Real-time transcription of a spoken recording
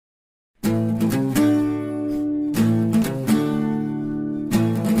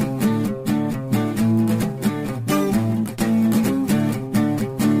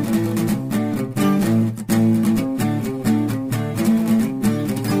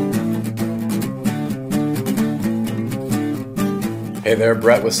Hey there,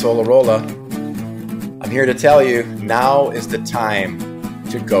 Brett with Solarrolla. I'm here to tell you, now is the time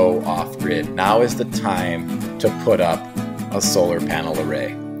to go off-grid. Now is the time to put up a solar panel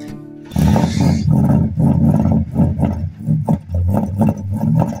array.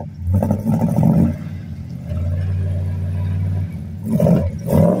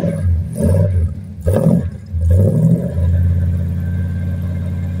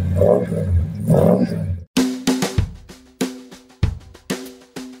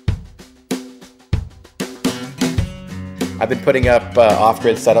 I've been putting up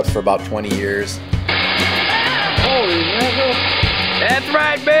off-grid setups for about 20 years. Holy mackerel. That's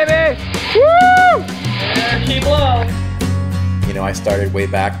right, baby! Woo! There she blows. You know, I started way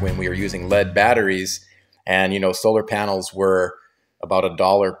back when we were using lead batteries, and solar panels were about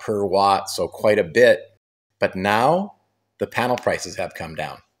 $1 per watt, so quite a bit. But now the panel prices have come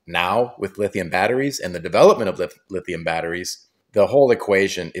down. Now with lithium batteries and the development of lithium batteries, the whole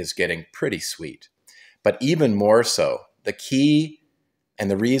equation is getting pretty sweet. But even more so, the key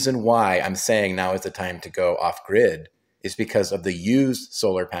and the reason why I'm saying now is the time to go off grid is because of the used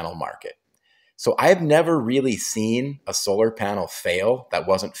solar panel market. So I've never really seen a solar panel fail that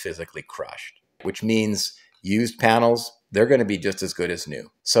wasn't physically crushed, which means used panels, they're going to be just as good as new.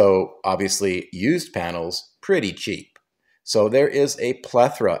 So obviously used panels, pretty cheap. So there is a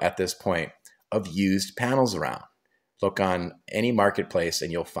plethora at this point of used panels around. Look on any marketplace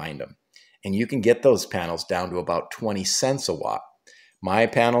and you'll find them. And you can get those panels down to about 20 cents a watt. My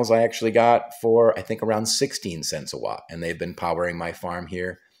panels I actually got for, I think, around 16 cents a watt. And they've been powering my farm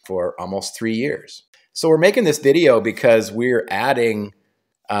here for almost 3 years. So we're making this video because we're adding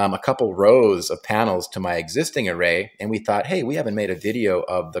a couple rows of panels to my existing array. And we thought, hey, we haven't made a video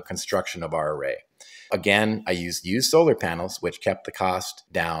of the construction of our array. Again, I used solar panels, which kept the cost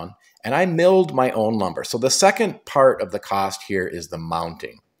down. And I milled my own lumber. So the second part of the cost here is the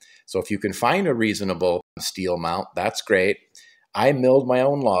mounting. So if you can find a reasonable steel mount, that's great. I milled my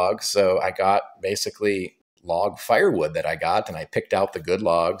own logs. So I got basically log firewood that I got, and I picked out the good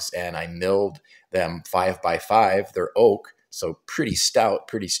logs and I milled them 5 by 5. They're oak, so pretty stout,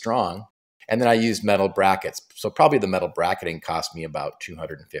 pretty strong. And then I used metal brackets. So probably the metal bracketing cost me about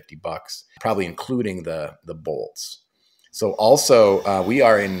 $250, probably including the bolts. So also we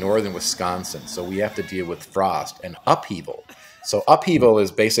are in northern Wisconsin, so we have to deal with frost and upheaval. So upheaval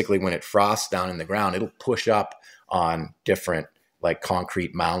is basically when it frosts down in the ground, it'll push up on different like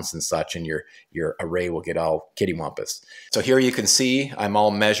concrete mounts and such, and your array will get all kittywampus. So here you can see I'm all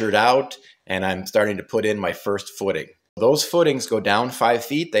measured out and I'm starting to put in my first footing. Those footings go down 5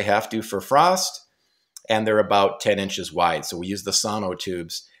 feet. They have to for frost, and they're about 10 inches wide. So we use the sono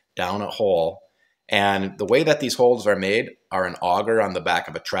tubes down a hole. And the way that these holes are made are an auger on the back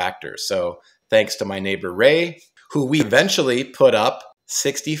of a tractor. So thanks to my neighbor Ray, who we eventually put up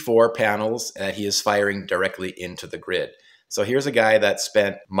 64 panels that he is firing directly into the grid. So here's a guy that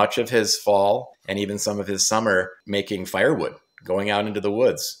spent much of his fall and even some of his summer making firewood, going out into the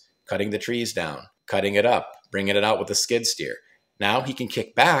woods, cutting the trees down, cutting it up, bringing it out with a skid steer. Now he can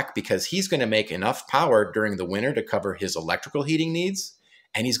kick back because he's going to make enough power during the winter to cover his electrical heating needs.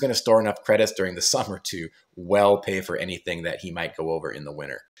 And he's going to store enough credits during the summer to well pay for anything that he might go over in the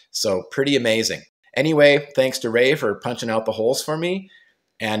winter. So pretty amazing. Anyway, thanks to Ray for punching out the holes for me.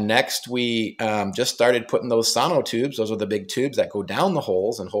 And next we just started putting those sono tubes. Those are the big tubes that go down the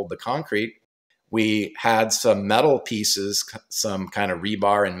holes and hold the concrete. We had some metal pieces, some kind of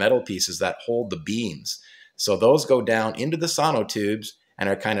rebar and metal pieces that hold the beams. So those go down into the sono tubes and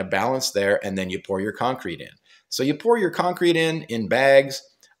are kind of balanced there, and then you pour your concrete in. So you pour your concrete in bags.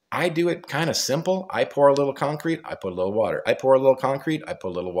 I do it kind of simple. I pour a little concrete, I put a little water. I pour a little concrete, I put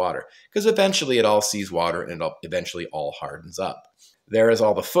a little water. Because eventually it all sees water and it eventually all hardens up. There is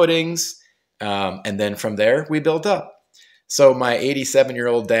all the footings. And then from there, we built up. So my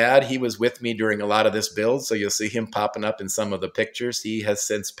 87-year-old dad, he was with me during a lot of this build. So you'll see him popping up in some of the pictures. He has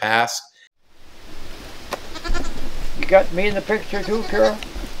since passed. You got me in the picture too, Carol?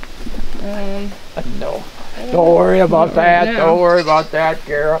 No. Don't worry about that. Yeah. Don't worry about that,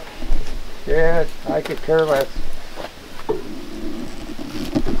 Carol. Yes, I could care less.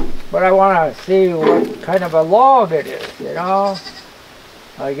 But I want to see what kind of a log it is,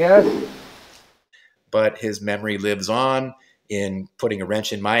 I guess. But his memory lives on in putting a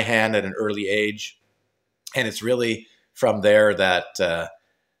wrench in my hand at an early age. And it's really from there that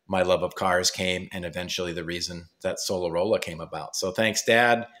my love of cars came, and eventually the reason that Solarrolla came about. So thanks,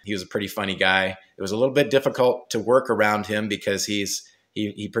 Dad. He was a pretty funny guy. It was a little bit difficult to work around him because he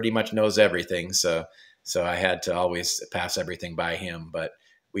pretty much knows everything. So I had to always pass everything by him, but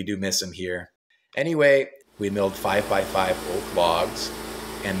we do miss him here. Anyway, We milled 5x5 oak logs,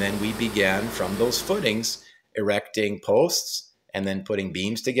 and then we began from those footings erecting posts and then putting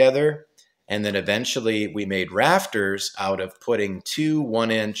beams together. And then eventually we made rafters out of putting two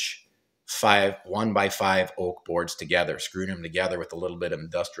 1-inch 1x5 oak boards together, screwing them together with a little bit of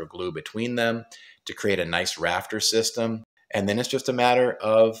industrial glue between them to create a nice rafter system. And then it's just a matter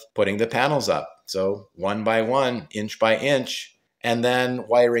of putting the panels up. So 1 by 1, inch by inch, and then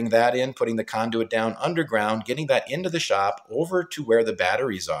wiring that in, putting the conduit down underground, getting that into the shop over to where the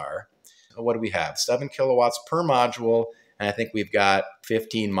batteries are. What do we have? 7 kilowatts per module. And I think we've got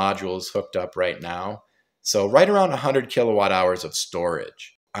 15 modules hooked up right now. So right around 100 kilowatt hours of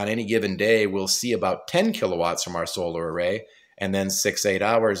storage. On any given day, we'll see about 10 kilowatts from our solar array. And then 6-8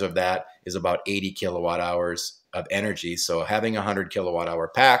 hours of that is about 80 kilowatt hours of energy. So having a 100 kilowatt hour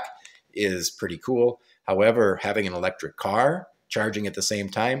pack is pretty cool. However, having an electric car charging at the same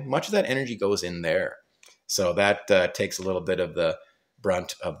time, much of that energy goes in there. So that takes a little bit of the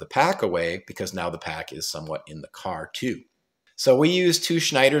brunt of the pack away, because now the pack is somewhat in the car too. So we use 2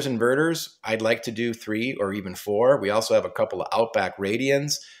 Schneider's inverters. I'd like to do 3 or even 4. We also have a couple of Outback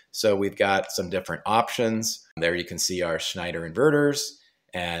Radians. So we've got some different options. There you can see our Schneider inverters,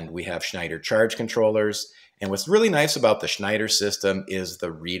 and we have Schneider charge controllers. And what's really nice about the Schneider system is the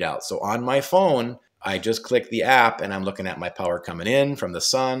readout. So on my phone, I just click the app and I'm looking at my power coming in from the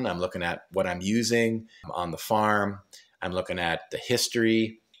sun. I'm looking at what I'm using on the farm. I'm looking at the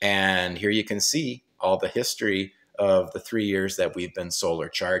history. And here you can see all the history of the 3 years that we've been solar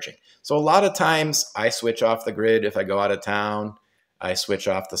charging. So a lot of times I switch off the grid if I go out of town. I switch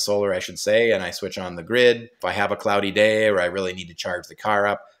off the solar, I should say, and I switch on the grid. If I have a cloudy day or I really need to charge the car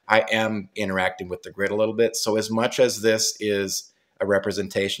up, I am interacting with the grid a little bit. So as much as this is a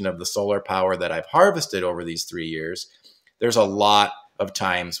representation of the solar power that I've harvested over these 3 years, there's a lot of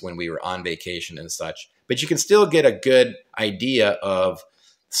times when we were on vacation and such. But you can still get a good idea of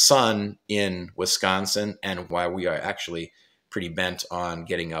sun in Wisconsin and why we are actually pretty bent on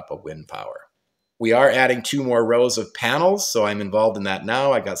getting up a wind power. We are adding 2 more rows of panels, so I'm involved in that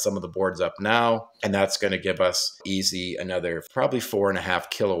now. I got some of the boards up now, and that's going to give us easy another probably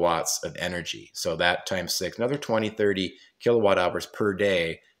 4.5 kilowatts of energy. So that times 6, another 20, 30 kilowatt hours per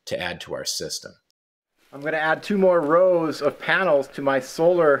day to add to our system. I'm going to add 2 more rows of panels to my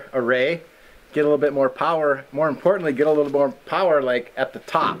solar array, get a little bit more power. More importantly, get a little more power like at the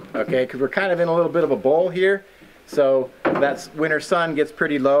top, okay? Because we're kind of in a little bit of a bowl here. So that winter sun gets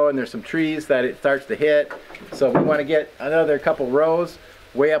pretty low and there's some trees that it starts to hit. So we want to get another couple rows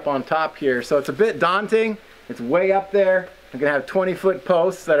way up on top here. So it's a bit daunting. It's way up there. I'm going to have 20-foot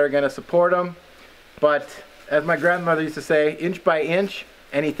posts that are going to support them. But as my grandmother used to say, inch by inch,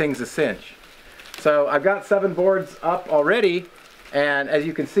 anything's a cinch. So I've got 7 boards up already, and as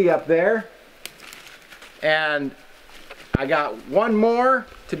you can see up there, and I got 1 more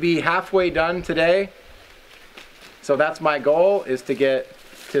to be halfway done today. So that's my goal, is to get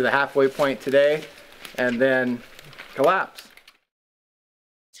to the halfway point today and then collapse.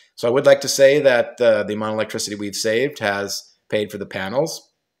 So I would like to say that the amount of electricity we've saved has paid for the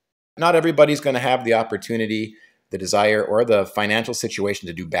panels. Not everybody's going to have the opportunity, the desire, or the financial situation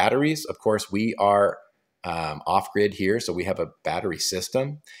to do batteries. Of course, we are off-grid here, so we have a battery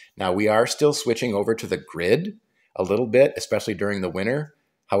system. Now, we are still switching over to the grid a little bit, especially during the winter.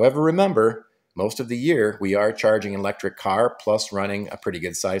 However, remember, most of the year, we are charging an electric car plus running a pretty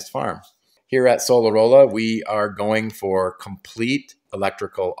good-sized farm. Here at Solarrolla, we are going for complete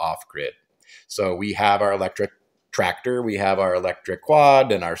electrical off-grid. So we have our electric tractor, we have our electric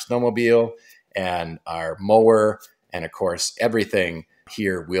quad and our snowmobile and our mower, and of course, everything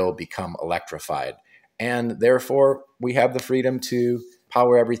here will become electrified. And therefore, we have the freedom to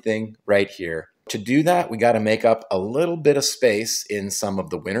power everything right here. To do that, we got to make up a little bit of space in some of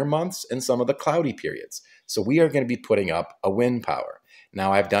the winter months and some of the cloudy periods. So we are going to be putting up a wind power.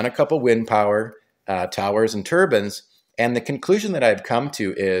 Now, I've done a couple wind power towers and turbines, and the conclusion that I've come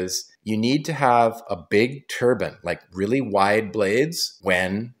to is you need to have a big turbine, like really wide blades,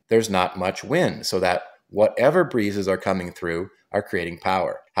 when there's not much wind, so that whatever breezes are coming through are creating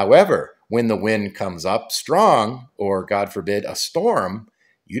power. However, when the wind comes up strong, or God forbid, a storm,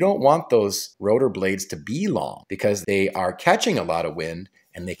 you don't want those rotor blades to be long because they are catching a lot of wind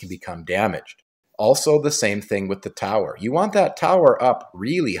and they can become damaged. Also, the same thing with the tower. You want that tower up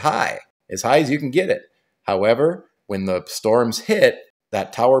really high as you can get it. However, when the storms hit,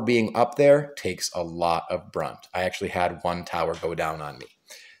 that tower being up there takes a lot of brunt. I actually had 1 tower go down on me.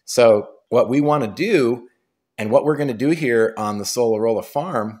 So what we want to do, and what we're going to do here on the Solarrolla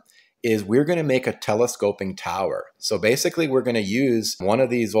farm, is we're going to make a telescoping tower. So basically, we're going to use one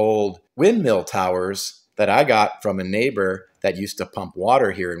of these old windmill towers that I got from a neighbor that used to pump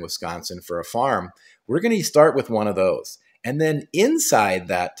water here in Wisconsin for a farm. We're going to start with one of those. And then inside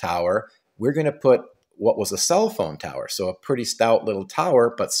that tower, we're going to put what was a cell phone tower. So a pretty stout little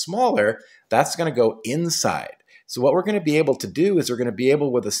tower, but smaller. That's going to go inside. So what we're going to be able to do is we're going to be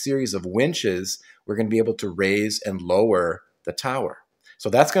able, with a series of winches, we're going to be able to raise and lower the tower.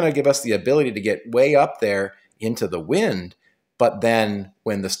 So that's going to give us the ability to get way up there into the wind. But then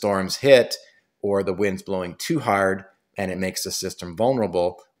when the storms hit or the wind's blowing too hard and it makes the system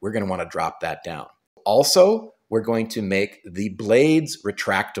vulnerable, we're going to want to drop that down. Also, we're going to make the blades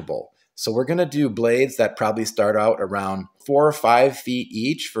retractable. So we're going to do blades that probably start out around 4 or 5 feet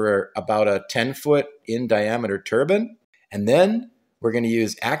each for about a 10-foot in diameter turbine. And then we're going to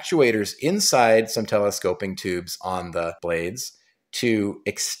use actuators inside some telescoping tubes on the blades to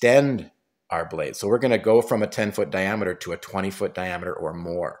extend our blades. So we're going to go from a 10-foot diameter to a 20-foot diameter or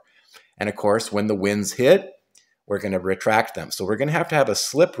more. And of course, when the winds hit, we're going to retract them. So we're going to have a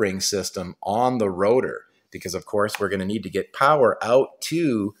slip ring system on the rotor because, of course, we're going to need to get power out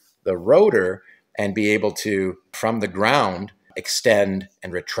to the rotor and be able to, from the ground, extend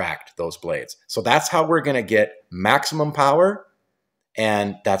and retract those blades. So that's how we're going to get maximum power,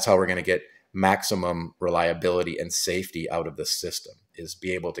 and that's how we're going to get maximum reliability and safety out of the system, is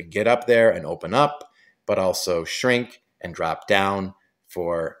be able to get up there and open up, but also shrink and drop down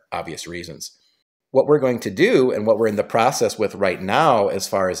for obvious reasons. What we're going to do, and what we're in the process with right now as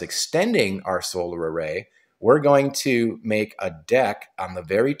far as extending our solar array, we're going to make a deck on the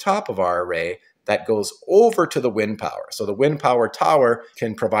very top of our array that goes over to the wind power. So the wind power tower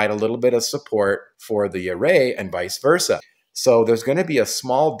can provide a little bit of support for the array and vice versa. So there's going to be a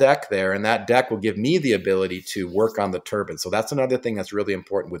small deck there, and that deck will give me the ability to work on the turbine. So that's another thing that's really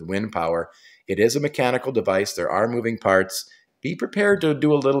important with wind power. It is a mechanical device. There are moving parts. Be prepared to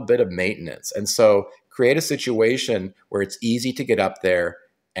do a little bit of maintenance. And so create a situation where it's easy to get up there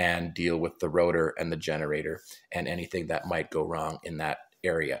and deal with the rotor and the generator and anything that might go wrong in that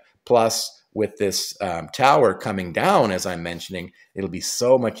area. Plus, with this tower coming down, as I'm mentioning, it'll be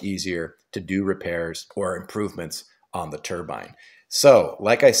so much easier to do repairs or improvements on the turbine. So,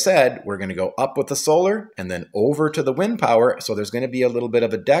 like I said, we're going to go up with the solar and then over to the wind power. So there's going to be a little bit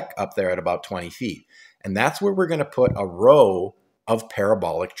of a deck up there at about 20 feet. And that's where we're going to put a row of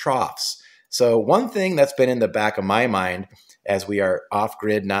parabolic troughs. So one thing that's been in the back of my mind as we are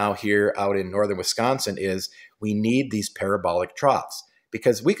off-grid now here out in northern Wisconsin is we need these parabolic troughs,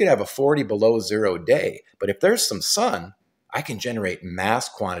 because we could have a 40 below zero day, but if there's some sun, I can generate mass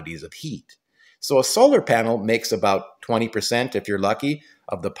quantities of heat. So a solar panel makes about 20%, if you're lucky,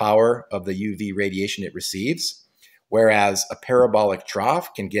 of the power of the UV radiation it receives, whereas a parabolic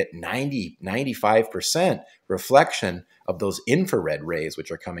trough can get 90, 95% reflection of those infrared rays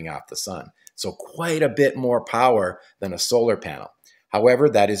which are coming off the sun. So quite a bit more power than a solar panel. However,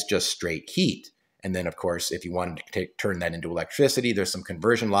 that is just straight heat. And then, of course, if you wanted to turn that into electricity, there's some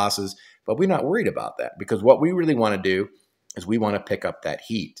conversion losses, but we're not worried about that, because what we really want to do is we want to pick up that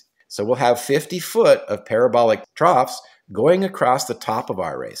heat. So we'll have 50 foot of parabolic troughs going across the top of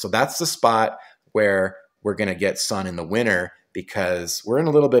our array. So that's the spot where we're going to get sun in the winter, because we're in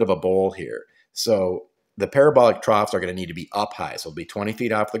a little bit of a bowl here. So the parabolic troughs are going to need to be up high. So it'll be 20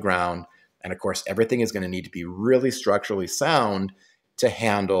 feet off the ground. And of course, everything is going to need to be really structurally sound to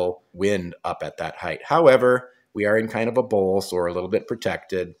handle wind up at that height. However, we are in kind of a bowl, so we're a little bit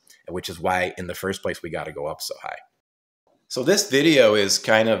protected, which is why in the first place we got to go up so high. So this video is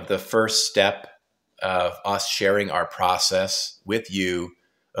kind of the first step of us sharing our process with you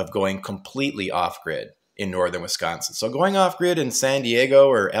of going completely off-grid in northern Wisconsin. So going off-grid in San Diego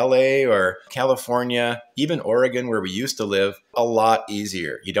or LA or California, even Oregon where we used to live, a lot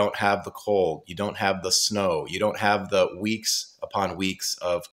easier. You don't have the cold, you don't have the snow, you don't have the weeks upon weeks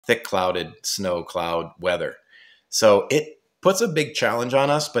of thick clouded snow cloud weather. So it puts a big challenge on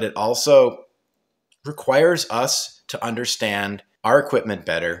us, but it also requires us to understand our equipment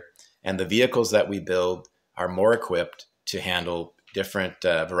better, and the vehicles that we build are more equipped to handle different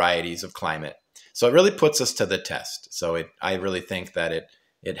varieties of climate. So it really puts us to the test. So I really think that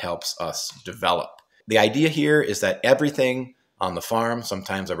it helps us develop. The idea here is that everything on the farm,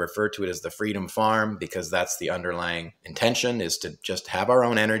 sometimes I refer to it as the Freedom Farm, because that's the underlying intention, is to just have our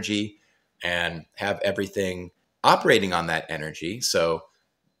own energy and have everything operating on that energy. So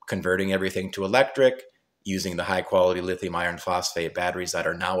converting everything to electric, using the high quality lithium iron phosphate batteries that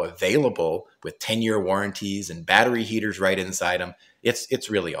are now available with 10-year warranties and battery heaters right inside them. It's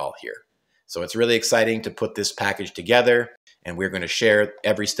really all here. So it's really exciting to put this package together, and we're going to share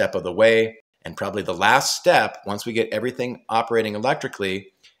every step of the way. And probably the last step, once we get everything operating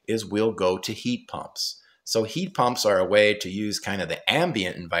electrically, is we'll go to heat pumps. So heat pumps are a way to use kind of the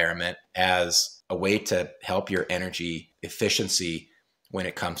ambient environment as a way to help your energy efficiency when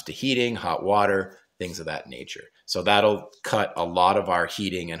it comes to heating, hot water, things of that nature. So that'll cut a lot of our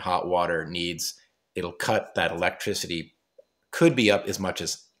heating and hot water needs. It'll cut that electricity, could be up as much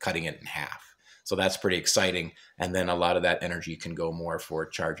as cutting it in half. So that's pretty exciting. And then a lot of that energy can go more for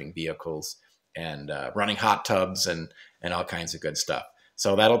charging vehicles and running hot tubs and all kinds of good stuff.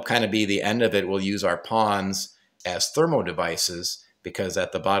 So that'll kind of be the end of it. We'll use our ponds as thermo devices, because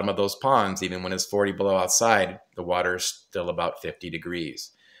at the bottom of those ponds, even when it's 40 below outside, the water is still about 50 degrees.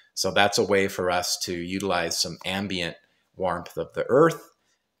 So that's a way for us to utilize some ambient warmth of the earth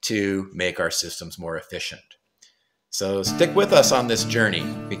to make our systems more efficient. So stick with us on this journey,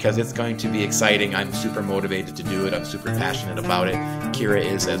 because it's going to be exciting. I'm super motivated to do it. I'm super passionate about it. Kira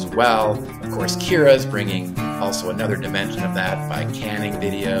is as well. Of course, Kira is bringing also another dimension of that by canning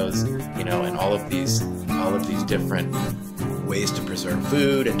videos, you know, and all of these different ways to preserve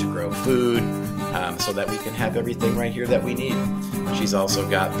food and to grow food, so that we can have everything right here that we need. She's also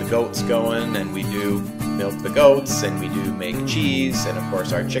got the goats going, and we do milk the goats, and we do make cheese, and of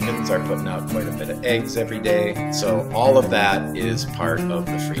course our chickens are putting out quite a bit of eggs every day. So all of that is part of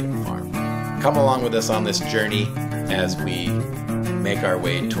the Freedom Farm. Come along with us on this journey as we make our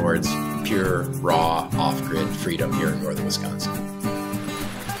way towards pure, raw, off-grid freedom here in northern Wisconsin.